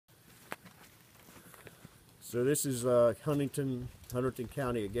So this is Huntington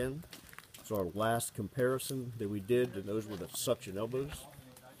County again. It's our last comparison that we did, and those were the suction elbows.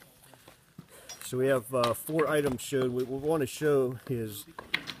 So we have 4 items shown. What we want to show is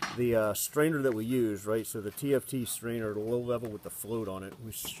the strainer that we use, right? So the TFT strainer, the low level with the float on it.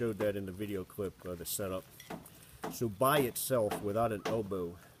 We showed that in the video clip, the setup. So by itself, without an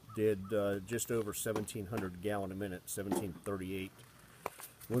elbow, did just over 1,700 gallon a minute, 1,738.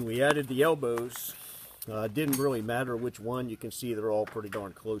 When we added the elbows, it didn't really matter which one. You can see they're all pretty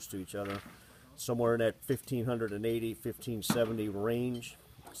darn close to each other, somewhere in that 1,580, 1,570 range.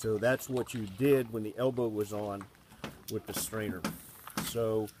 So that's what you did when the elbow was on with the strainer.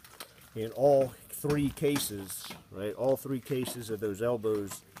 So in all 3 cases, right, all 3 cases of those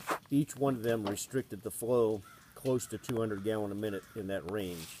elbows, each one of them restricted the flow close to 200 gallon a minute in that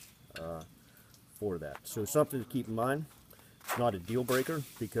range for that. So something to keep in mind. It's not a deal breaker,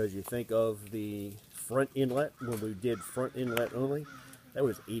 because you think of the front inlet. When we did front inlet only, that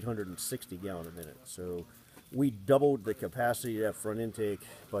was 860 gallon a minute. So we doubled the capacity of that front intake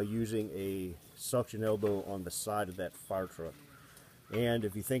by using a suction elbow on the side of that fire truck. And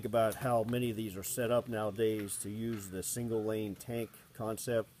if you think about how many of these are set up nowadays to use the single lane tank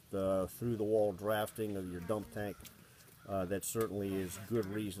concept, through the wall drafting of your dump tank, that certainly is good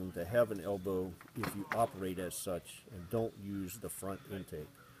reason to have an elbow if you operate as such and don't use the front intake.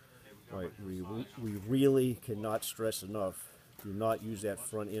 Right, we really cannot stress enough, do not use that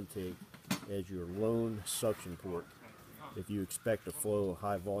front intake as your lone suction port if you expect to flow a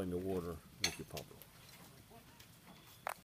high volume of water with your pumper.